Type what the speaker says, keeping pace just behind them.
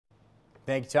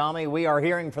Thank you, Tommy. We are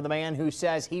hearing from the man who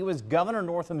says he was Governor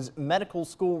Northam's medical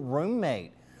school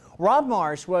roommate. Rob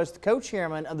Marsh was the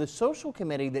co-chairman of the social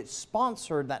committee that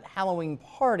sponsored that Halloween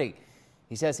party.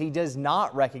 He says he does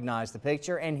not recognize the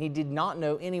picture and he did not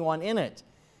know anyone in it.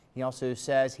 He also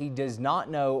says he does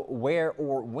not know where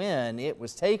or when it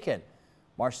was taken.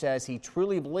 Marsh says he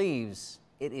truly believes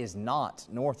it is not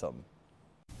Northam.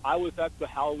 I was at the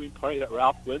Halloween party that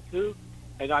Ralph went to,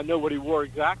 and I know what he wore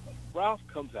exactly. Ralph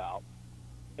comes out,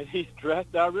 and he's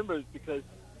dressed. I remember it because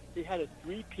he had a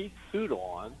three-piece suit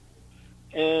on,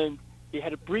 and he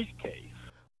had a briefcase.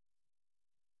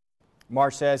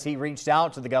 Marsh says he reached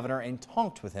out to the governor and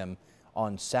talked with him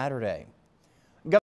on Saturday.